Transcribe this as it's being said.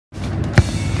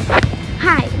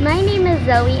Hi, my name is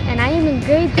Zoe and I am in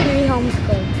grade 3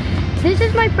 homeschool. This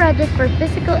is my project for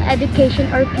physical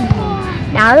education or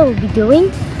PE. Now I will be doing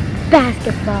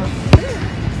basketball.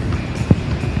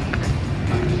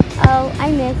 Oh,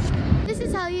 I missed. This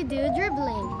is how you do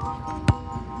dribbling.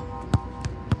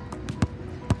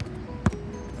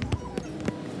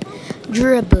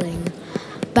 Dribbling.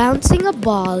 Bouncing a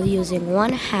ball using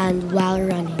one hand while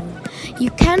running. You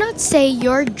cannot say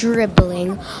you're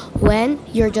dribbling when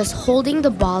you're just holding the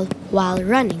ball while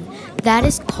running. That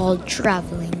is called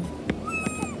traveling.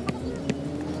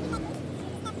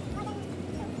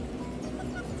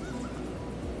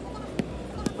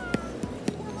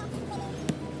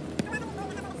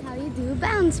 How you do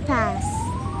bounce pass.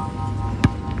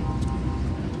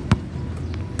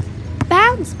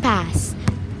 Bounce pass.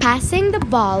 Passing the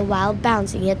ball while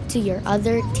bouncing it to your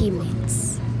other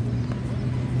teammates.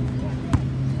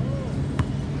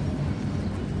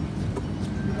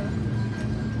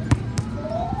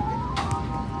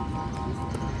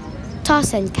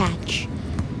 Toss and catch.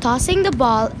 Tossing the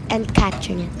ball and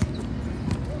catching it.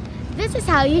 This is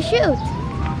how you shoot.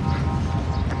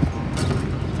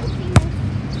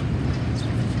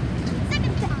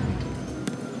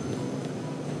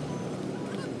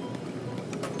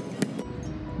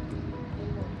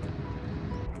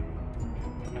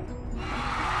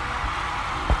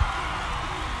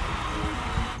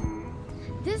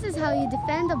 This is how you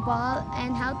defend the ball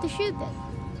and how to shoot it.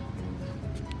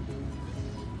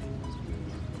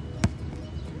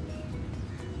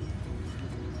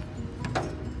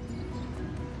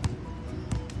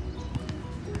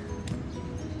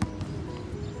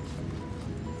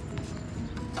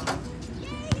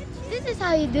 This is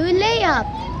how you do layup.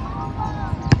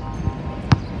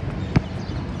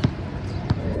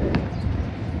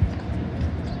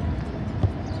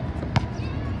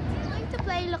 I'm going to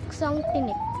play Luksong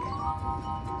Tinik.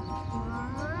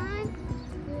 One,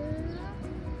 two,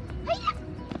 hiya!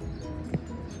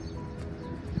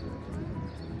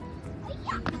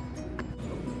 Hiya!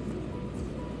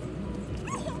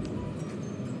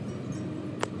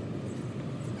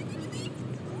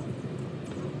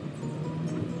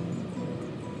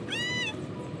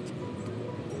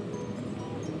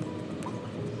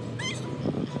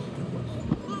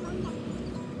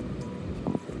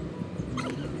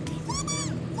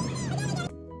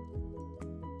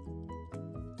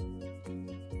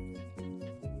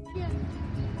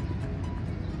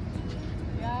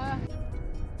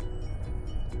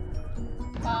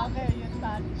 Okay, you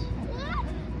touch.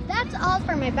 That's all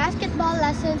for my basketball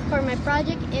lesson for my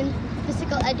project in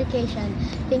physical education.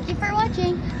 Thank you for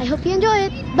watching. I hope you enjoy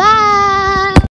it. Bye!